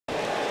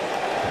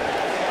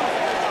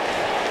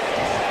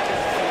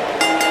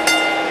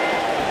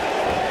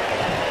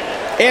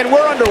And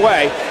we're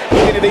underway.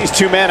 Looking at these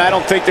two men, I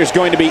don't think there's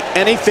going to be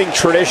anything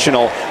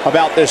traditional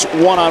about this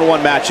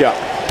one-on-one matchup.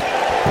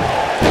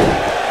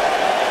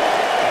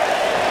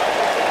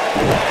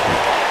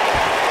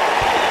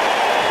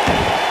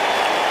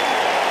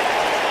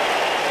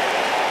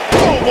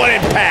 Oh, what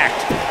impact!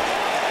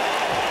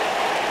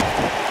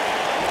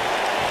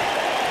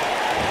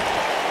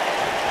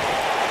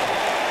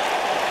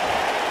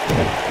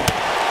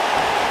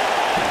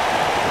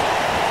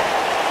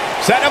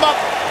 Set him up.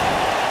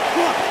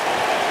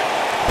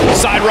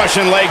 Side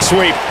Russian leg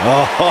sweep.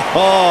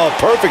 Oh,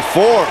 perfect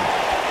form.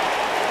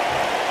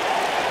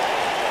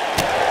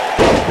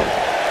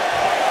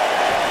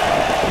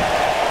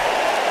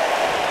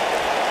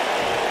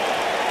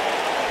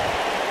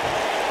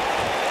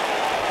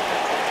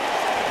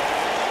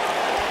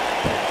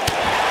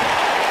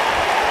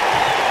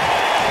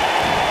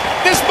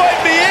 This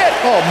might be it.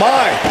 Oh,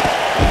 my.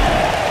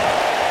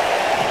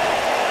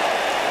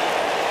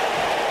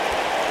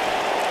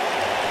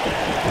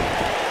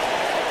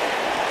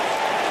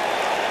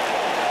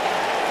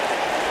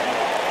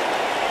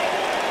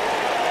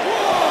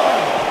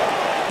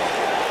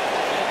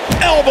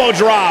 Elbow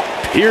drop.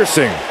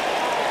 Piercing.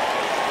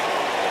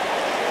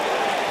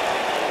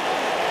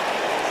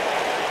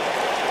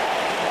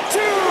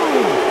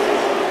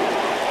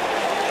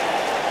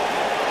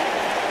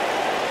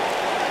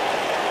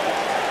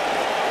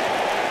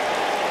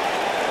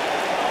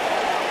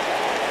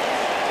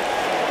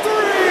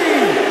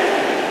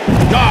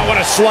 Oh, what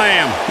a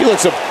slam. He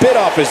looks a bit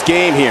off his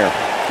game here.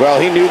 Well,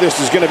 he knew this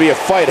was going to be a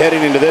fight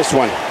heading into this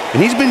one.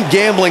 And he's been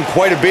gambling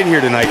quite a bit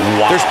here tonight.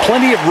 Wow. There's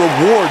plenty of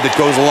reward that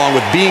goes along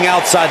with being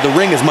outside the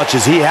ring as much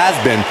as he has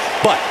been,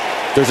 but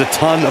there's a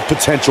ton of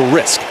potential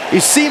risk. He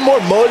seemed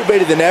more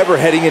motivated than ever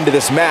heading into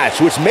this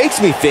match, which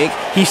makes me think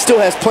he still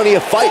has plenty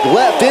of fight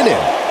left in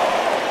him.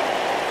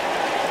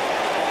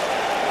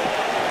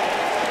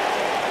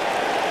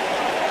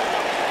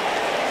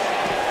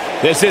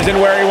 This isn't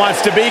where he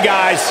wants to be,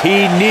 guys.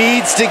 He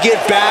needs to get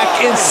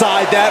back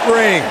inside that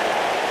ring.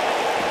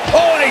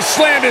 Oh, and he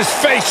slammed his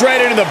face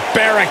right into the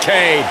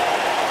barricade.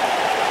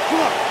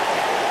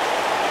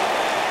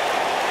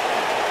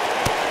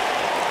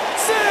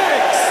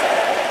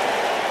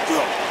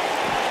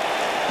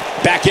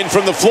 Back in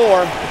from the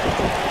floor.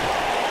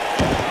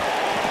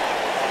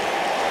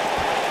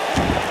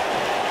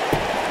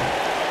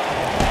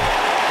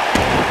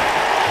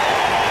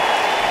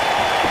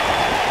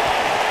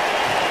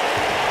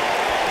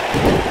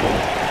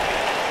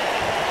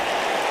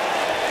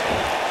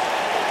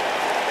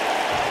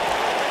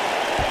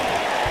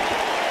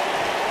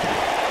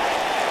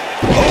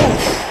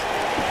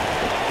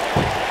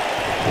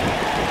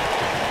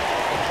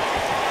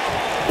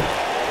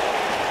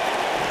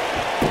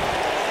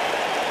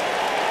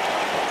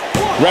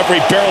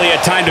 Referee barely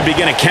had time to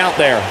begin a count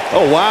there.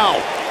 Oh, wow.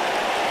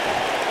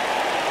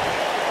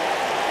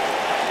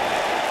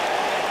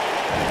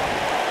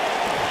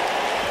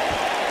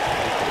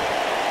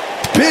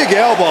 Big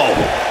elbow.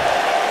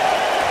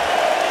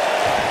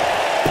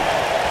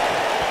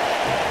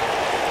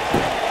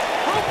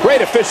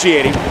 Great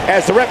officiating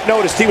as the ref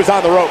noticed he was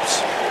on the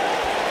ropes.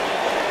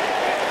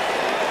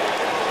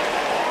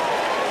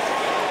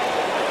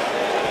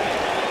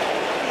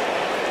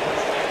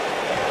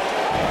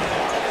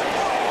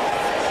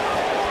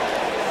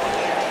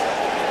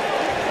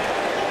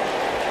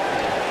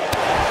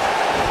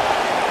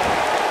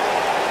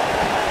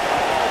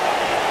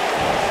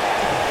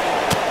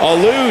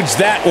 Eludes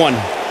that one.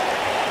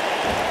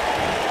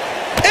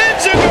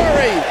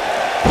 Enziguri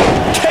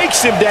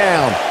Takes him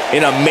down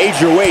in a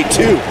major way,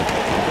 too.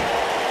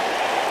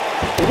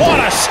 What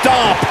a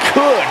stomp.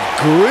 Good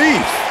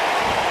grief.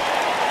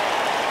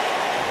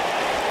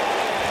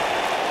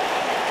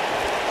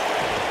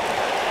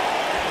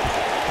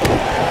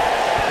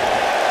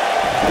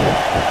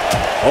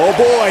 Oh,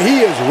 boy,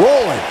 he is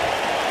rolling.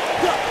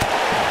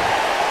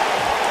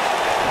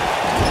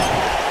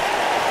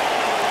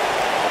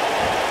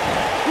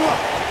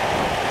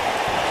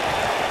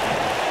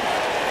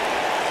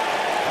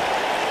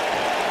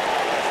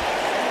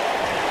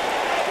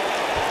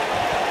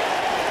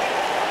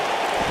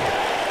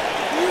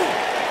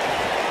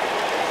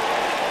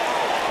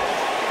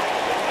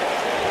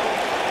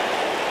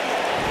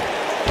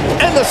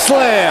 And the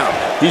slam.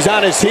 He's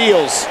on his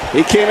heels.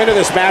 He came into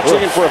this match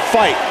looking for a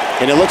fight,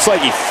 and it looks like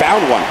he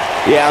found one.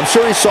 Yeah, I'm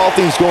sure he saw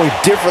things going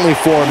differently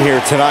for him here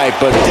tonight,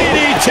 but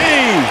DDT!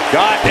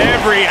 Got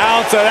every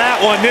ounce of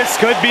that one. This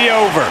could be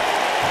over.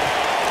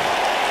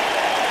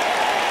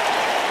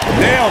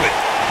 Nailed it.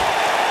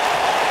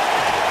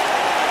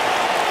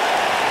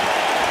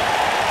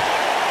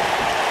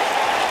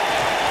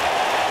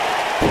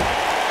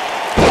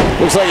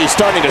 Looks like he's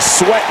starting to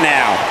sweat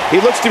now.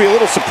 He looks to be a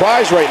little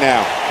surprised right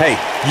now. Hey,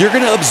 you're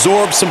going to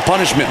absorb some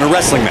punishment in a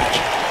wrestling match.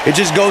 It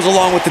just goes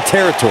along with the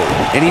territory,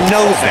 and he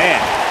knows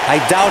that. I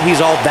doubt he's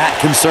all that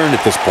concerned at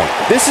this point.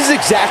 this is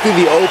exactly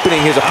the opening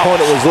his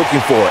opponent was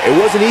looking for. It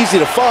wasn't easy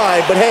to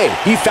find, but hey,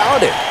 he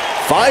found it.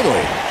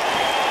 Finally.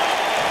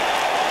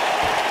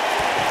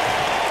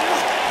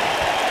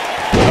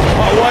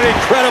 Oh, what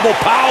incredible incredible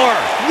power.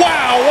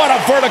 Wow, what a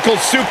vertical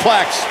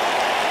suplex.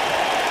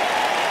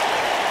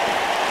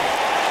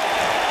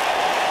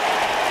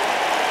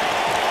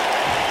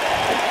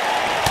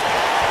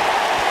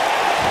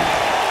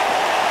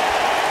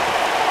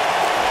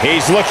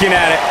 He's looking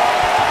at it.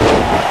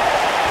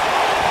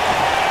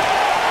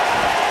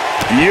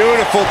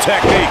 Beautiful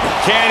technique.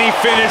 Can he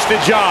finish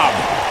the job?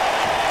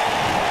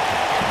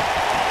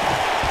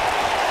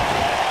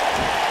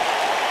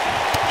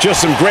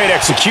 Just some great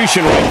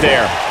execution right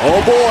there.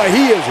 Oh boy,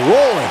 he is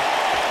rolling.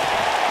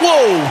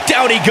 Whoa,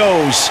 down he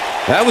goes.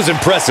 That was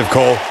impressive,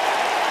 Cole.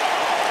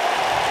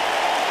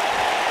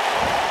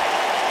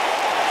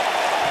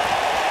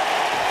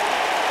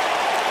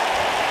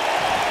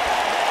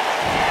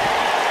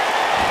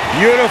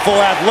 Beautiful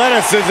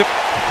athleticism.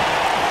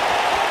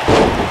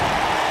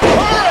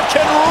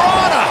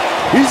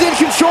 He's in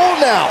control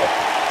now.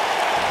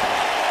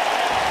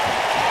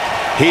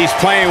 He's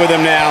playing with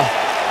him now.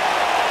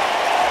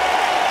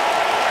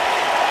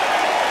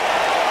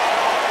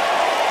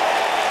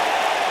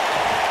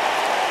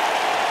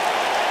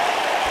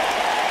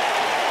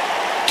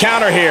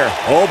 Counter here.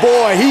 Oh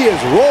boy, he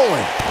is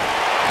rolling.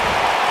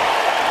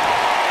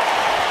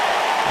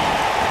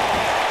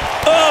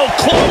 Oh,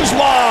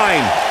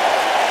 clothesline.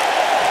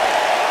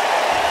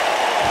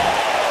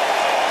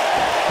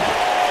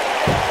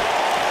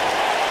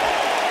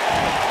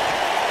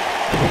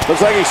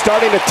 Looks like he's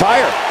starting to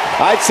tire.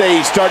 I'd say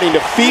he's starting to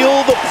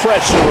feel the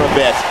pressure a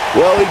bit.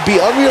 Well, it'd be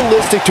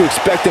unrealistic to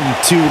expect him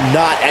to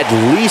not at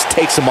least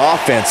take some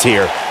offense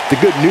here.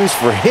 The good news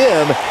for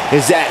him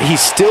is that he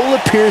still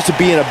appears to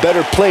be in a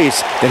better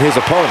place than his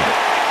opponent.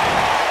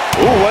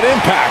 Ooh, what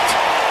impact.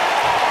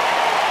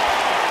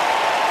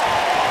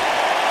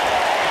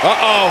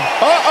 Uh-oh.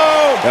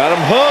 Uh-oh. Got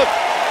him hooked.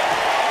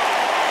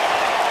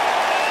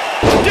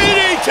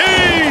 DDT!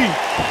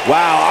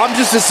 Wow, I'm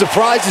just as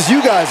surprised as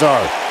you guys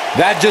are.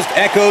 That just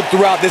echoed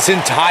throughout this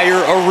entire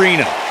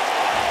arena.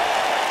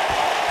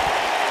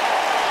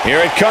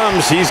 Here it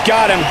comes. He's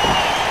got him.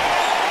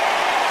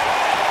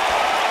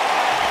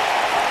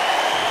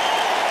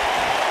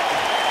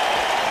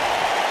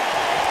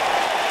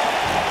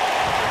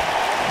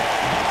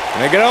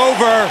 Make it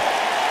over.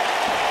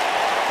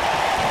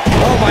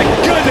 Oh, my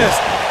goodness.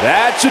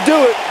 That should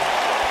do it.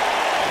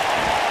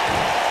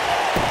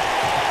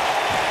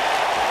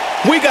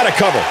 We got to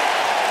cover.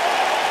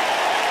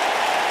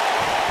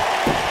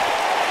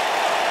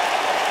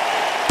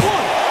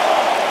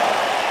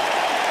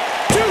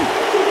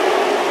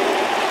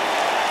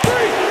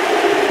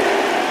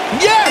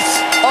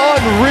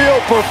 Unreal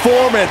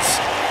performance.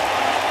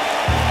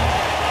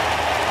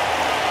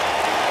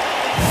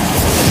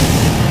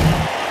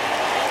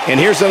 And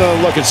here's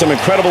another look at some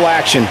incredible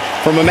action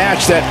from a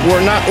match that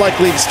we're not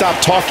likely to stop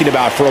talking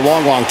about for a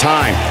long, long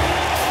time.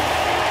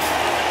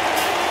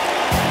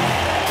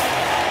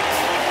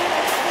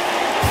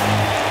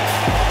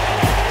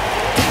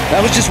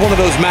 That was just one of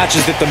those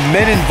matches that the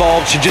men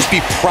involved should just be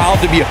proud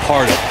to be a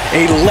part of.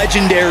 A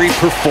legendary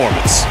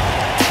performance.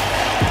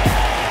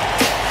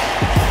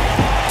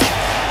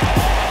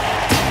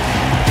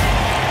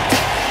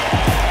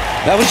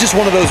 That was just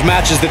one of those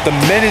matches that the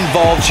men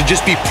involved should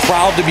just be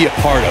proud to be a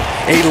part of.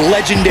 A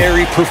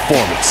legendary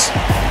performance.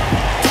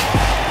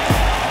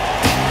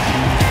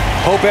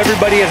 Hope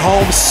everybody at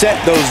home set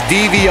those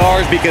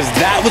DVRs because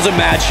that was a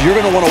match you're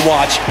going to want to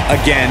watch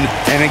again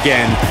and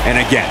again and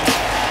again.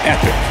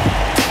 Epic.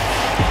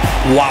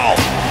 Wow.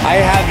 I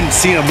haven't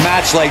seen a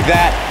match like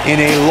that in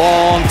a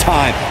long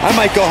time. I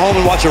might go home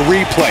and watch a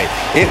replay.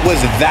 It was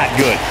that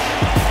good.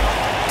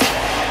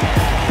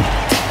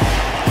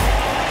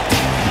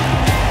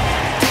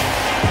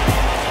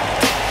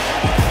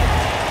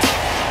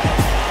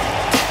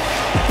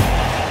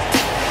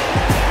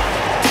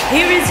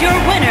 Here is your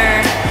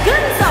winner,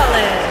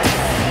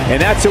 Gonzalez.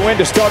 And that's a win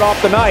to start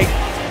off the night.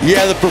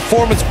 Yeah, the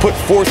performance put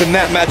forth in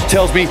that match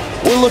tells me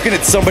we're looking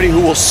at somebody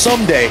who will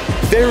someday,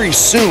 very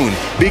soon,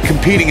 be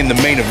competing in the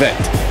main event.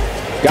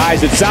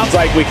 Guys, it sounds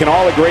like we can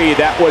all agree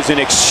that was an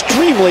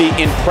extremely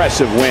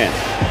impressive win.